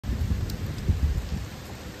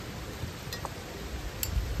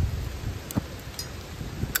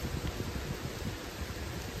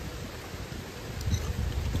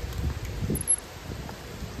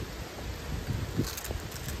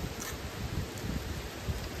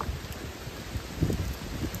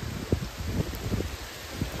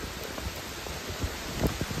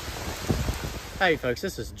Hey folks,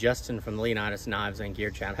 this is Justin from Leonidas Knives and Gear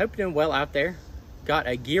Channel. Hope you're doing well out there. Got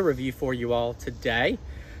a gear review for you all today.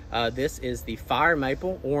 This is the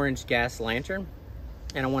FireMaple Orange Gas Lantern.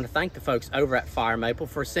 And I want to thank the folks over at FireMaple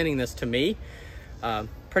for sending this to me.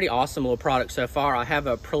 Pretty awesome little product so far. I have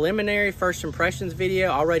a preliminary first impressions video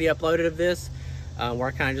already uploaded of this, where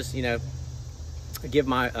I kind of just, give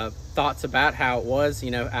my thoughts about how it was,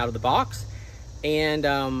 out of the box. And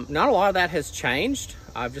not a lot of that has changed.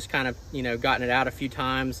 I've just kind of, gotten it out a few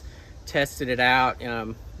times, tested it out,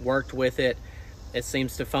 worked with it. It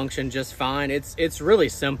seems to function just fine. It's really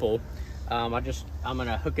simple. I'm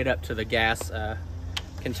gonna hook it up to the gas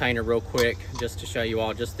container real quick just to show you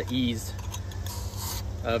all just the ease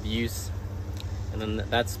of use. And then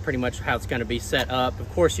that's pretty much how it's gonna be set up. Of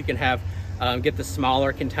course, you can have, get the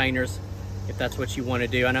smaller containers if that's what you wanna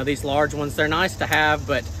do. I know these large ones, they're nice to have,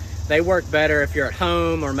 but they work better if you're at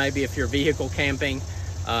home or maybe if you're vehicle camping.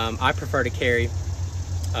 I prefer to carry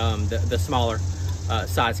the smaller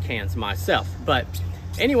size cans myself. But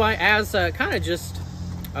anyway, as kind of just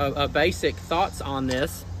a basic thoughts on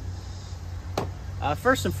this,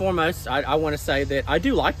 first and foremost, I want to say that I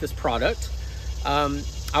do like this product. I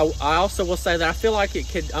also will say that I feel like it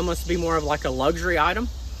could almost be more of like a luxury item,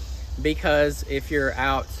 because if you're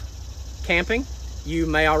out camping, you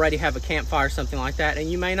may already have a campfire or something like that, and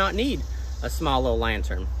you may not need a small little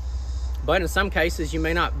lantern. But in some cases, you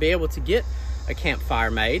may not be able to get a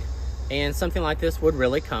campfire made, and something like this would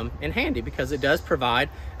really come in handy because it does provide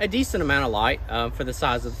a decent amount of light for the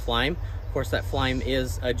size of the flame. Of course, that flame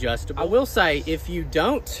is adjustable. I will say, if you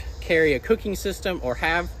don't carry a cooking system or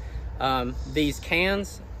have these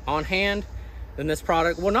cans on hand, then this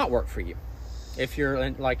product will not work for you. If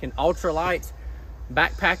you're like an ultralight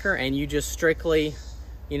backpacker and you just strictly,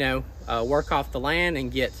 work off the land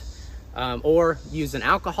and get or use an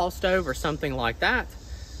alcohol stove or something like that,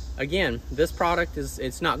 again, this product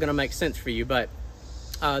it's not going to make sense for you. But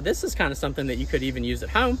this is kind of something that you could even use at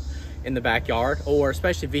home in the backyard, or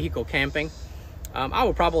especially vehicle camping. I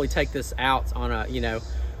would probably take this out on a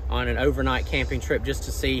on an overnight camping trip just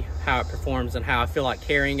to see how it performs and how I feel like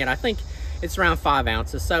carrying it. I think it's around 5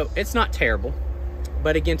 ounces, so it's not terrible.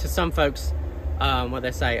 But again, to some folks, what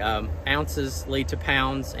they say, ounces lead to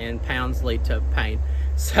pounds and pounds lead to pain.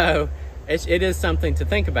 So it is something to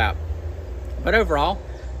think about. But overall,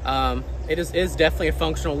 it is definitely a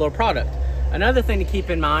functional little product. Another thing to keep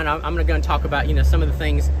in mind, I'm going to go and talk about, some of the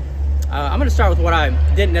things. I'm going to start with what I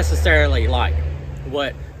didn't necessarily like.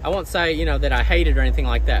 What I won't say, that I hated or anything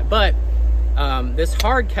like that. But this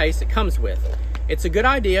hard case it comes with, it's a good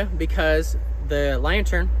idea because the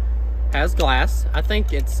lantern has glass. I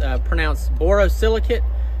think it's pronounced borosilicate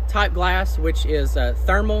type glass, which is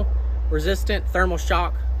thermal resistant, thermal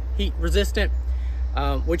shock, heat resistant,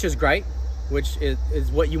 which is great, which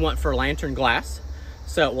is what you want for lantern glass.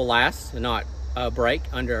 So it will last and not break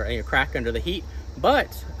under a crack under the heat.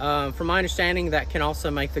 But from my understanding, that can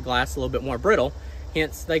also make the glass a little bit more brittle.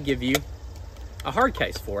 Hence, they give you a hard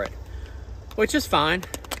case for it, which is fine.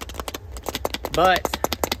 But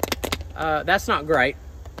that's not great.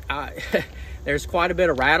 There's quite a bit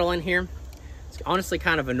of rattle in here. It's honestly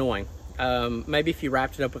kind of annoying. Maybe if you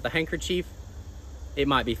wrapped it up with a handkerchief, it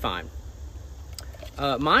might be fine.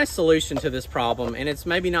 My solution to this problem, and it's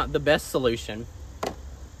maybe not the best solution,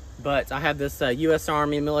 but I have this U.S.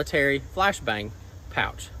 Army military flashbang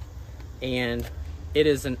pouch, and it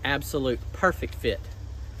is an absolute perfect fit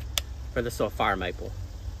for this little FireMaple.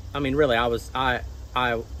 I mean, really, I was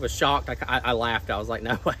shocked. I laughed. I was like,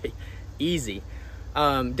 no way, easy.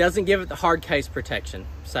 Doesn't give it the hard case protection,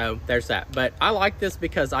 so there's that. But I like this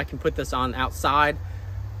because I can put this on outside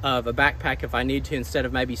of a backpack if I need to, instead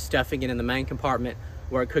of maybe stuffing it in the main compartment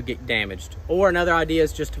where it could get damaged. Or another idea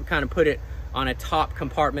is just to kind of put it on a top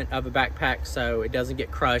compartment of a backpack so it doesn't get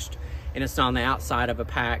crushed, and it's not on the outside of a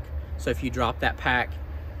pack, so if you drop that pack,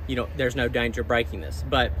 there's no danger of breaking this.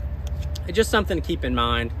 But it's just something to keep in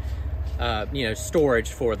mind. Storage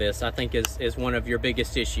for this, I think, is one of your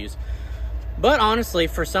biggest issues. But honestly,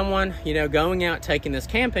 for someone, going out taking this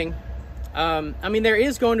camping, I mean, there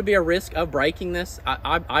is going to be a risk of breaking this,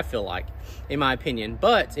 I feel like, in my opinion.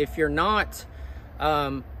 But if you're not,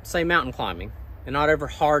 say, mountain climbing, and not over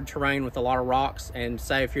hard terrain with a lot of rocks, and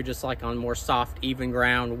say if you're just like on more soft, even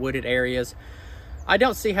ground, wooded areas, I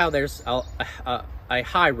don't see how there's a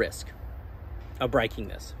high risk of breaking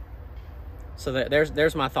this. So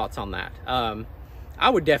there's my thoughts on that. I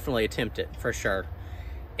would definitely attempt it for sure.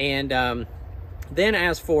 And then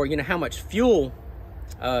as for, how much fuel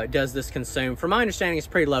does this consume? From my understanding, it's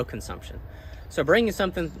pretty low consumption. So bringing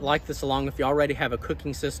something like this along, if you already have a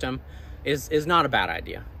cooking system, is not a bad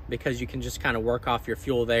idea. because you can just kind of work off your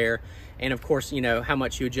fuel there. And of course, you know, how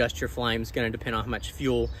much you adjust your flame is going to depend on how much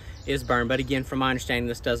fuel is burned. But again, from my understanding,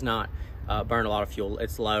 this does not burn a lot of fuel.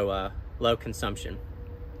 It's low consumption.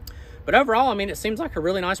 But overall, I mean, it seems like a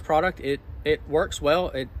really nice product. It works well.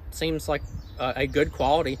 It seems like a good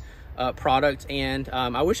quality product, and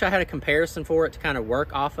I wish I had a comparison for it to kind of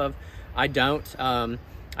work off of. I don't.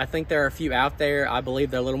 I think there are a few out there. I believe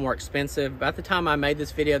they're a little more expensive. By the time I made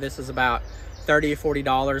this video, this is about $30 or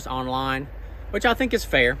 $40 online, which I think is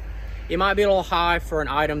fair. It might be a little high for an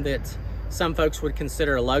item that some folks would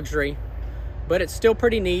consider a luxury, but it's still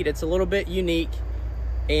pretty neat. It's a little bit unique,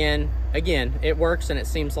 and again, it works, and it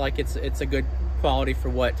seems like it's a good quality for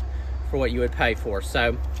what you would pay for.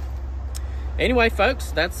 So anyway,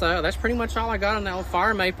 folks, that's pretty much all I got on that old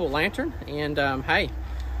FireMaple lantern. And hey,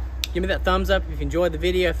 give me that thumbs up if you enjoyed the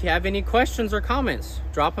video. If you have any questions or comments,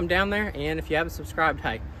 drop them down there. And if you haven't subscribed,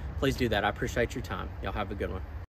 hey, please do that. I appreciate your time. Y'all have a good one.